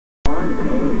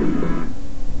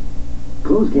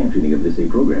Closed captioning of this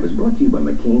program is brought to you by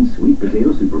McCain's Sweet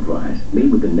Potato Super Fries,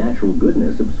 made with the natural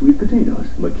goodness of sweet potatoes.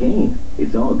 McCain,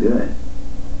 it's all good.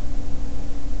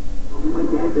 My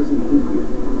dad doesn't hate you.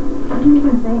 He didn't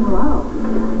even say hello.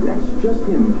 That's just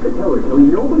him. Tell her, Kelly,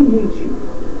 nobody hates you.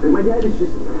 And my dad is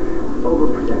just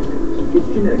overprotective. It's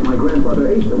genetic. My grandfather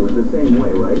Asa was the same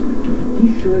way, right?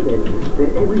 He's sure that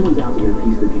everyone's out to get a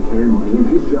piece of Buchanan money, and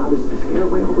his job is to scare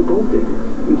away all the gold diggers.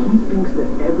 And he thinks that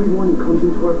everyone who comes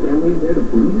into our family is there to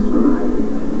please.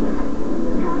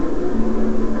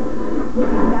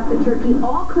 I've got the turkey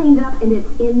all cleaned up and it's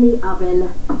in the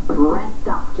oven, dressed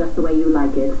up just the way you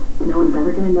like it. No one's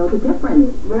ever going to know the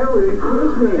difference. Merry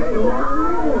Christmas!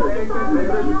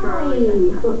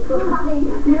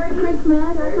 Merry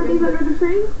Christmas! Are these under the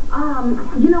tree?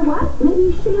 You know what?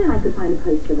 Maybe Shane and I could find a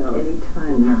place for those.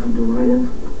 Anytime now, Dorian.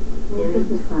 Merry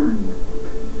Christmas, son.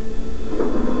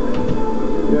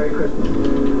 Merry Christmas.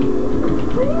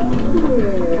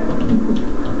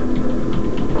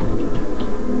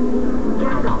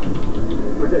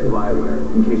 Protective eyewear,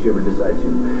 in case you ever decide to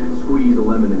squeeze a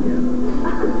lemon again.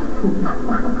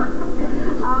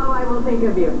 Oh, I will think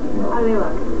of you. How do they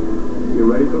look? You're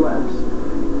ready for laps.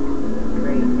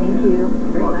 Great, thank you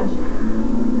very much.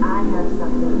 I have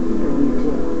something for you,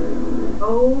 too.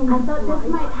 Oh, I thought this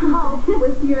might help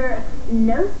with your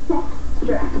no sex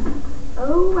stress.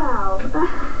 Oh, wow.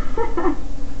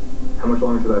 How much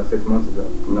longer till that 6 months is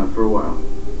up? Not for a while.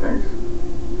 Thanks.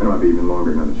 And it might be even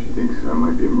longer now that she thinks I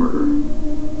might be a murderer.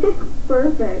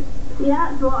 Perfect.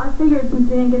 Yeah, well, I figured since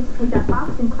we didn't get to take that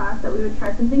boxing class that we would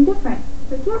try something different.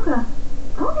 Like yoga.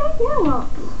 Okay, yeah, well,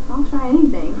 I'll try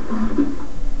anything.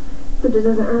 But it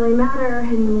doesn't really matter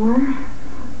anymore.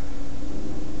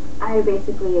 I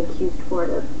basically accused Ford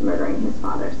of murdering his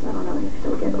father, so I don't know if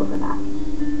he'll get over that.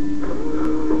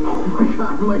 Oh my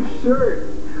God, my shirt!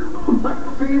 My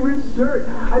favorite shirt!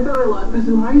 I thought I lost this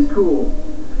in high school.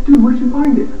 Dude, where'd you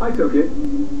find it? I took it.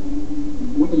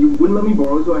 You wouldn't let me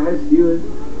borrow, so I had to steal it.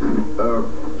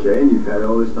 Okay, and you've had it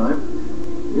all this time?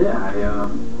 Yeah,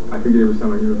 I figured it was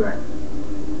someone you were back.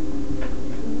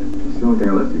 It's the only thing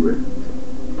I left you with.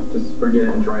 Just forget it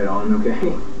and try it on,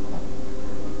 okay?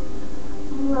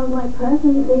 I love my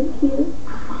present, thank you.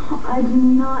 I do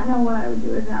not know what I would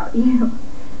do without you.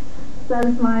 Is that a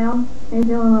smile? Are you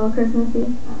feeling a little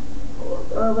Christmassy?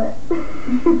 A little bit.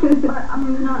 But I'm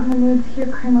not in the mood to hear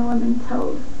cream of lemon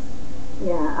toast.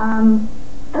 Yeah,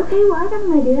 okay, well, I got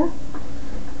an idea.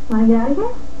 Wanna get out of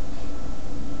here?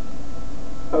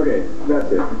 Okay,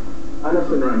 that's it. Enough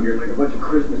sitting around here like a bunch of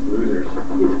Christmas losers.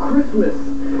 It's Christmas!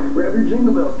 Grab your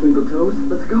jingle bells, twinkle toes.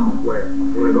 Let's go. Where?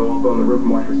 You wanna go up on the roof and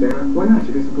watch for Santa? Why not?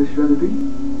 You got someplace you'd rather be?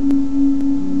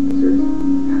 Seriously?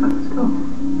 Yeah, let's go.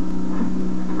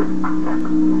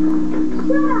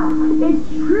 Shut up! It's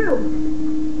true!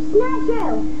 Snatch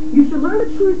out! You should learn the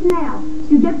truth now, so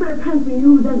you get better pens when you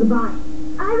lose as a vine.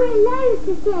 I already know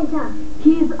Mr. Santa.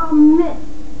 He's a myth,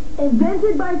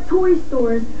 invented by toy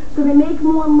stores so they make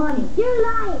more money. You're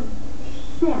lying.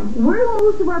 Sam, where do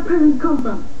most of our presents come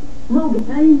from?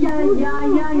 Logan. Yeah.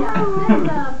 Stand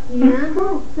up here.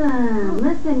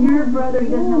 Listen, your brother, he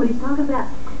doesn't know what he's talking about.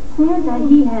 Santa,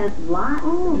 he has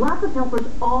lots of helpers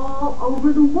all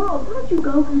over the world. Why don't you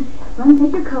go and run and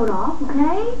take your coat off,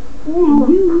 okay? And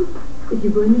you, if you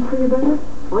bring this for your brother,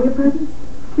 all your presents,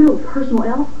 your little personal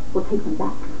elf will take them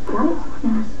back. Got it?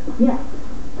 Yes. Yes.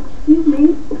 Excuse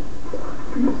me.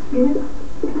 Are you scared?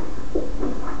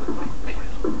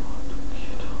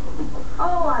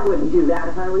 Oh, I wouldn't do that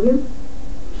if I were you.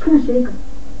 Just gonna shake him.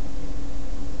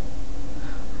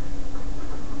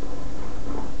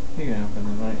 You can open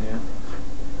the light, yeah.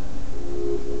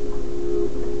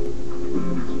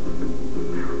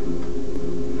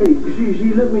 Hey, Gigi,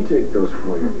 let me take those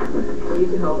for you. You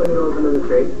can help him go under the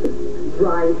tree.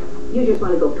 Right. You just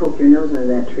want to go poke your nose under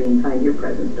that tree and find your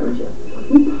presents, don't you?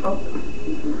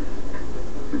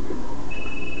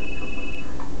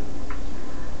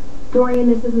 Dorian,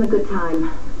 this isn't a good time.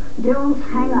 Don't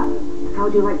hang up. How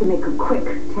would you like to make a quick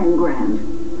 10 grand?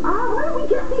 Why don't we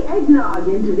get the eggnog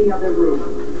into the other room?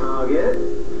 I'll get it.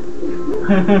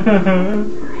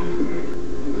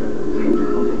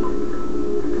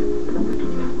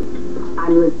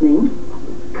 I'm listening.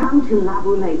 Come to La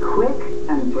Boule quick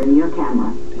and bring your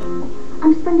camera.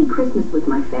 I'm spending Christmas with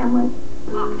my family.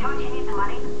 Look, don't you need the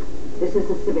money? This is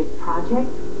a civic project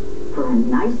for a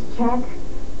nice check,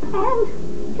 and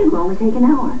it will only take an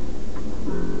hour.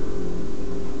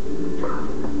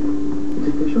 It's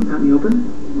official? Got me open?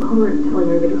 Over and telling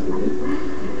everybody tonight.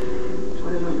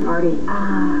 What is our party?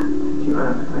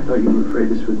 I thought you were afraid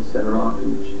this would set her off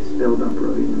and she spilled on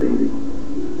Brody and the baby.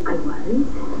 I was.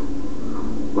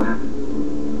 What happened?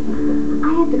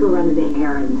 Saturday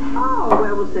errand. Oh,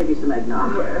 well, we'll save you some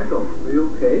eggnog. Echo, are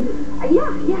you okay?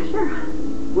 Yeah, sure.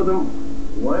 Well, then,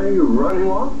 why are you running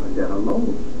off like that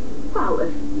alone? Well,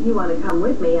 if you want to come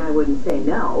with me, I wouldn't say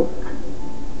no.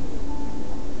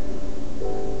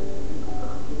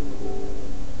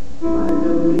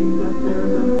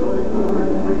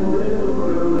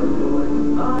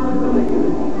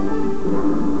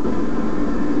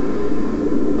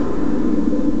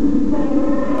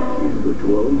 The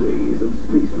 12 days of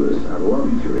spaceless are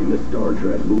live during the Star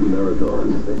Trek movie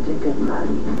marathons. The ticket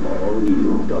money. All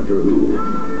new Doctor Who.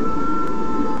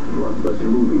 Blockbuster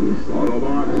movies.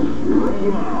 Autobots,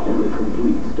 roll out. And the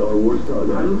complete Star Wars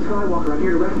saga. Luke Skywalker, I'm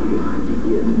here to rescue you.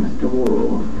 Begins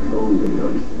tomorrow. Only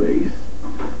on Space.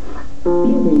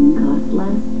 Giving costs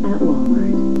less at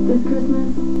Walmart. This Christmas,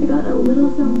 I got a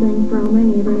little something for all my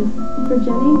neighbors. For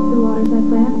Jenny, who waters my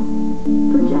plants.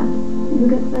 For Jeff, who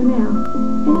gets their mail.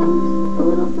 And a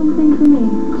little something for me,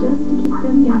 just to keep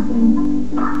them guessing.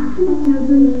 Miss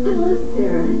Townsend. Hello,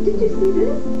 Sarah. Did you see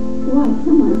this? What?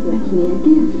 Someone's left me a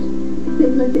gift.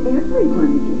 They've left everyone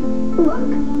a gift. Look,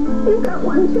 you've got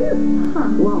one too.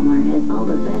 Huh. Walmart has all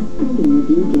the best thinking of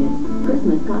you gifts.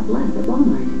 Christmas costs less at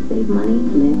Walmart. Save money,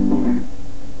 live better.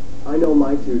 I know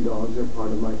my two dogs are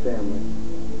part of my family,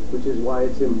 which is why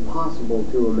it's impossible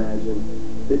to imagine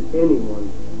that anyone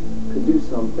could do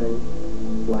something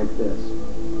like this.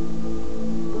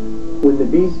 When the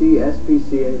BC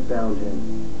SPCA found him,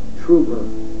 Trooper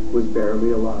was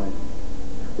barely alive.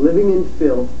 Living in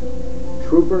filth,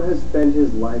 Trooper has spent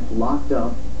his life locked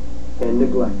up and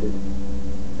neglected.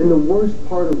 And the worst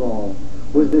part of all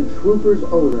was that Trooper's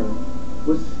owner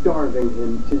was starving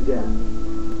him to death.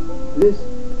 This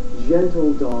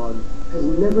gentle dog has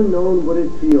never known what it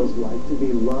feels like to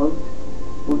be loved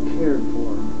or cared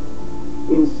for.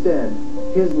 Instead,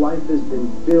 his life has been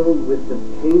filled with the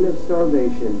pain of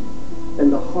starvation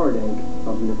and the heartache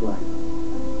of neglect.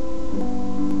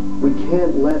 We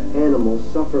can't let animals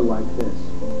suffer like this.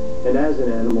 And as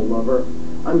an animal lover,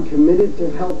 I'm committed to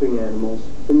helping animals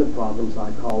in the province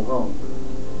I call home.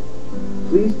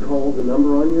 Please call the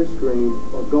number on your screen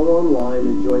or go online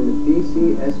and join the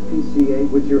BC SPCA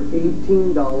with your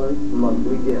 $18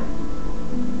 monthly gift.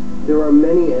 There are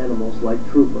many animals like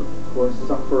Trooper who are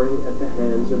suffering at the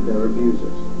hands of their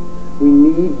abusers. We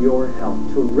need your help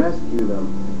to rescue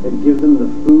them and give them the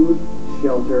food,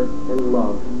 shelter, and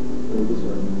love they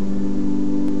deserve.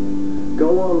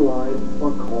 Go online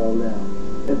or call now.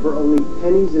 And for only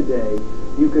pennies a day,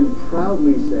 you can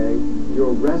proudly say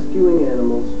you're rescuing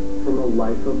animals from a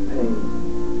life of pain.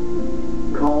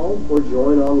 Call or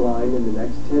join online in the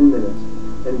next 10 minutes,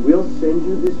 and we'll send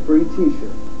you this free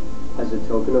t-shirt as a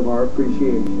token of our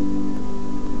appreciation.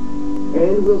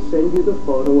 And we'll send you the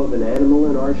photo of an animal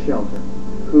in our shelter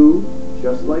who,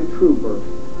 just like Trooper,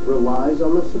 relies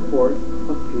on the support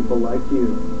of people like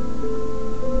you.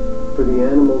 For the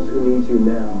animals who need you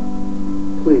now,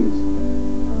 please,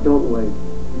 don't wait.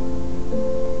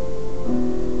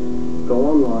 Go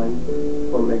online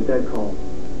or make that call.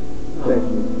 Thank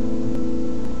you.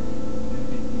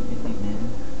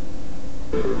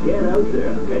 Get out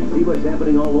there and see what's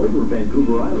happening all over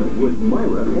Vancouver Island with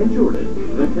Myra and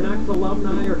Jordan. The Canucks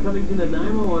alumni are coming to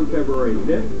Nanaimo on February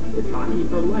 5th. It's Hockey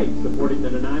for Life, supporting the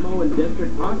Nanaimo and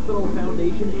District Hospital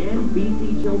Foundation and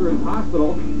BC Children's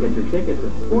Hospital. Get your tickets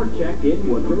at Sport Check in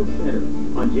Woodrow Center.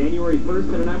 On January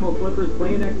 1st, the Nanaimo Clippers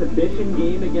play an exhibition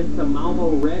game against the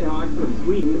Malmo Redhawks from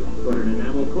Sweden. Go to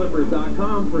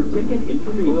NanaimoClippers.com for ticket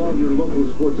information. For all your local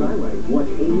sports highlights, watch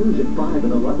A News at 5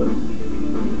 and 11.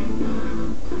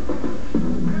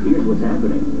 Here's what's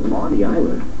happening on the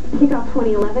island. Kick off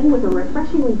 2011 with a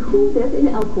refreshingly cool dip in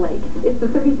Elk Lake. It's the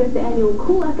 35th annual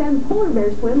Cool FM Polar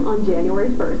Bear Swim on January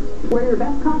 1st. Wear your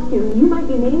best costume. You might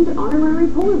be named Honorary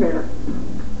Polar Bear.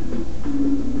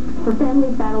 For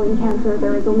families battling cancer,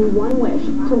 there is only one wish: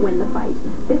 to win the fight.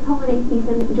 This holiday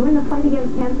season, join the fight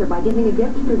against cancer by giving a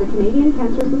gift through the Canadian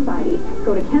Cancer Society.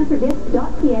 Go to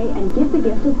cancergift.ca and give the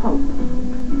gift of hope.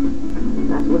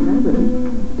 That's what's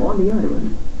happening on the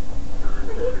island.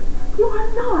 You are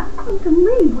not going to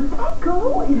leave with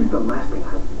Echo. It is the last thing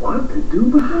I want to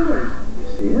do, but you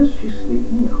see her? She's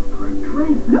sneaking out for a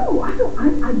drink. No, I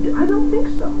don't think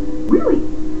so. Really.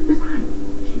 Besides,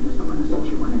 she was the one who said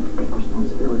she wanted to take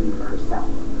responsibility for herself.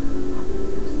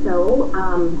 So,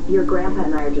 your grandpa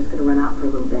and I are just going to run out for a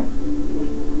little bit.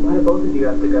 Why do both of you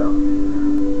have to go?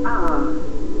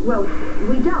 Well,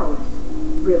 we don't,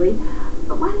 really.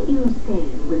 But why don't you stay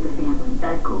with the family?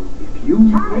 Echo, if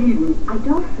you Charlie, need... I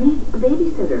don't need a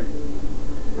babysitter.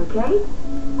 Okay?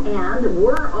 And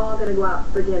we're all going to go out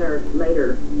for dinner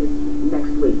later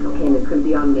next week, okay? And it's going to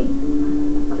be on me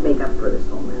to make up for this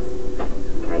whole mess.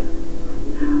 Okay?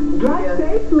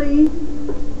 Charlie.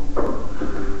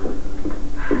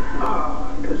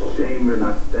 Ah, it's a shame you're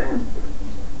not staying.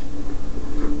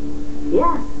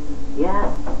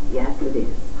 Yes, it is.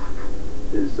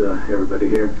 Is everybody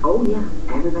here? Oh, yeah,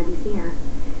 everybody's here,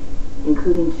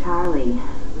 including Charlie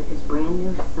with his brand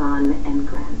new son and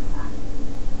grandson.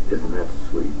 Isn't that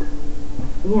sweet?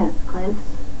 Yes, Clint,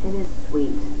 it is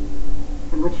sweet.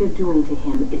 And what you're doing to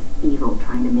him is evil,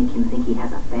 trying to make him think he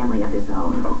has a family of his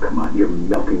own. Oh, come on. You're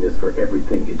milking this for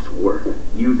everything it's worth.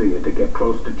 Using it to get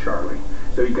close to Charlie,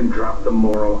 so you can drop the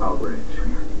moral outrage.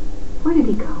 Where did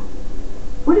he go?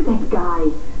 Where did that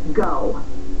guy go?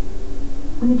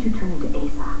 When did you turn into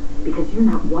Asa? Because you're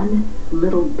not one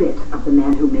little bit of the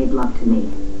man who made love to me.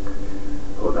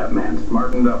 Oh, that man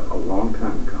smartened up a long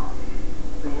time ago.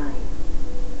 Really?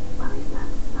 Well, he's not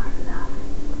smart enough.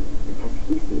 Because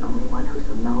he's the only one who's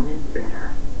alone and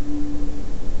bitter.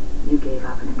 You gave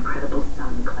up an incredible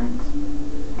son, Clint.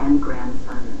 And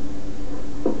grandson.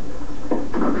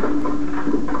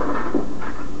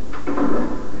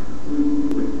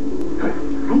 Hey,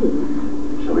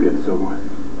 Hi. shall we get this over with?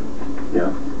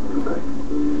 Yeah? Okay.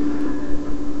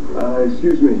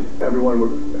 Excuse me, everyone.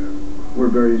 We're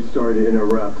very sorry to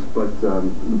interrupt, but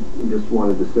we just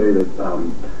wanted to say that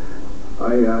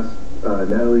I asked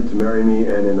Natalie to marry me,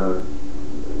 and in a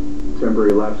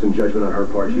temporary lapse in judgment on her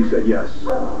part, she said yes.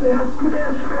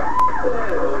 Congratulations.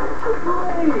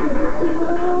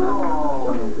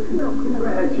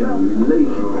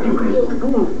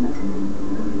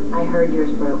 I heard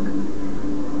yours broke.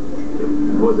 It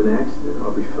was an accident.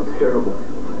 Aubrey felt terrible.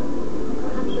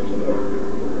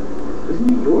 Isn't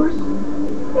it yours?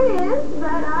 It is,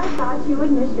 but I thought you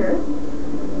would miss yours.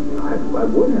 I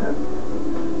would have.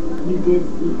 You did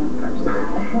see him first.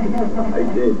 I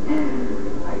did.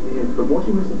 But won't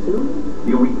you miss it too?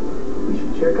 You know, we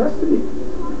should share custody.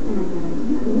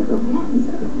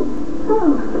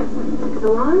 Oh, so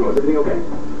long? Oh, is everything okay?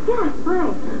 Yeah, it's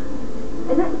fine.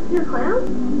 Is that your clown?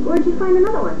 Where'd you find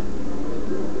another one?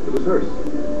 It was hers.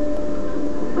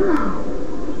 Oh,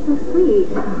 so sweet.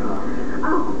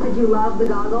 Oh, did you love the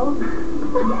goggles?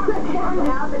 When it turned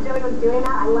out that Joey was doing that,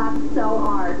 I laughed so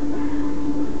hard.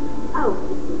 Oh,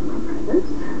 my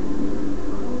present.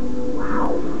 Wow,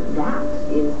 that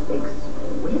is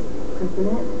exquisite, isn't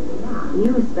it? Yeah.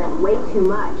 You spent way too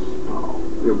much. Oh,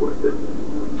 you're worth it.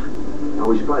 Now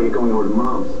we should probably get going over to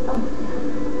Mom's.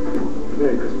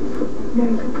 Merry Christmas.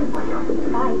 Merry Christmas.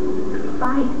 Bye.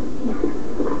 Bye.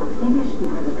 Maybe I should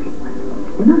wear the bracelet.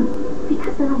 Why not?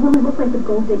 Because then I'll really look like the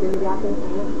gold digger you're out there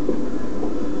saying.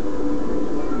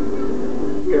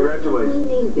 Congratulations.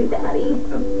 Thank you, Daddy.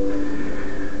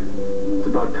 It's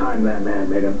about time that man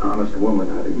made an honest woman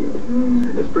out of you.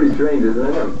 It's pretty strange, isn't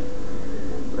it?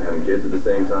 We're having kids at the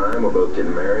same time. We're both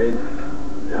getting married.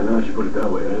 Yeah, now that you put it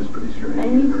that way, that is pretty strange.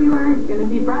 And you two are going to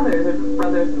be brothers, or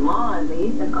brothers-in-law at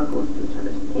least, and uncles to each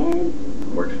other's kids.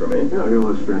 Works for me. Yeah, I got a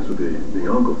little experience with the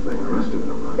uncle thing. The rest of it,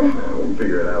 I'm not. We can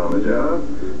figure it out on the job.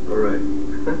 All right.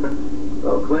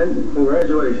 Well, Clint,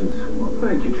 congratulations. Well,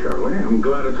 thank you, Charlie. I'm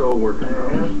glad it's all working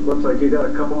out. Looks like you got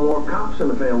a couple more cops in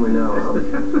the family now, huh?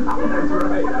 That's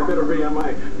right. I better be on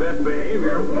my best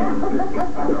behavior.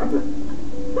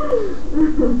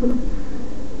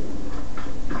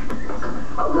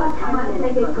 Oh, God, come on,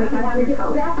 take it quick. I have to get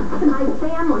back to my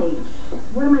family.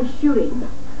 What am I shooting?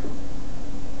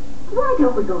 Why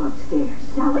don't we go upstairs,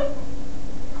 shall we?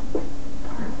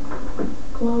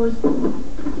 Clothes.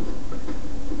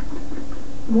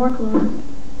 More clothes.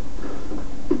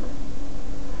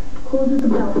 Clothes with the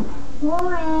belt.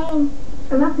 Boring.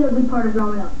 And that's the ugly part of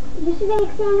growing up. You should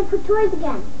ask Santa for toys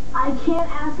again. I can't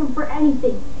ask him for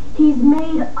anything. He's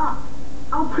made up.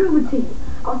 I'll prove it to you.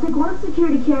 I'll take one of the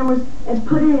security cameras and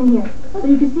put it in here so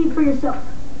you can see it for yourself.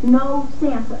 No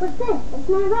Santa. What's this? It's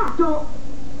not a wrap. Don't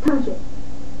touch it.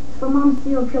 It's for Mom's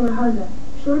serial killer husband.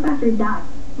 Showed up after he died.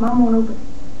 Mom won't open it.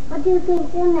 What do you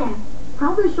think's in there?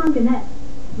 Probably a shrunken head.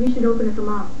 We should open it for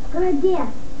Mom. Good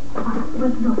idea.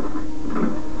 Let's go.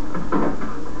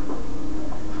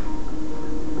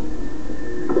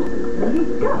 Ready?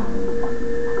 Go.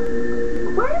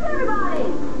 Where's everybody?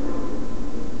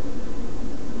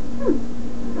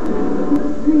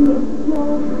 So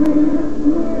pretty this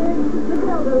year. Look at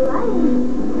all the lights.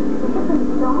 Look at the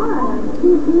stars. Can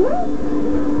you see it?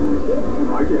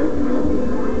 I can.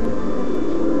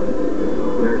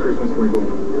 Merry Christmas, Twinkle.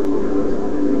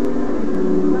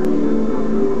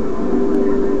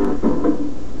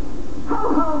 Ho,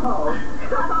 ho, ho.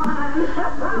 Come on.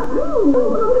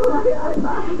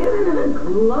 Isn't it a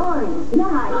glorious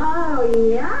night? Oh,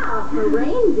 yeah, for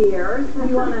reindeers.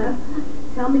 You want to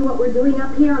tell me what we're doing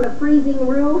up here on the freezing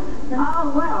roof?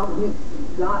 Oh, well, it's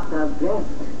got the best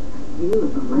view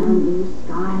of the land view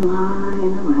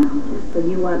skyline around. So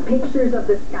you want pictures of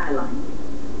the skyline?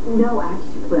 No,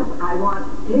 actually, well, I want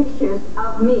pictures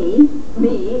of me,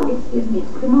 excuse me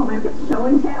just a moment, it's show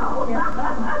and tell.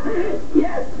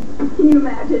 Yes, can you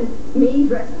imagine me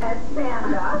dressed as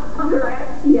Santa,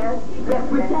 correct? Yes,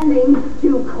 pretending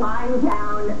to climb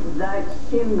down the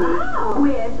chimney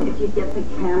with, if you get the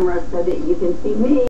camera so that you can see me.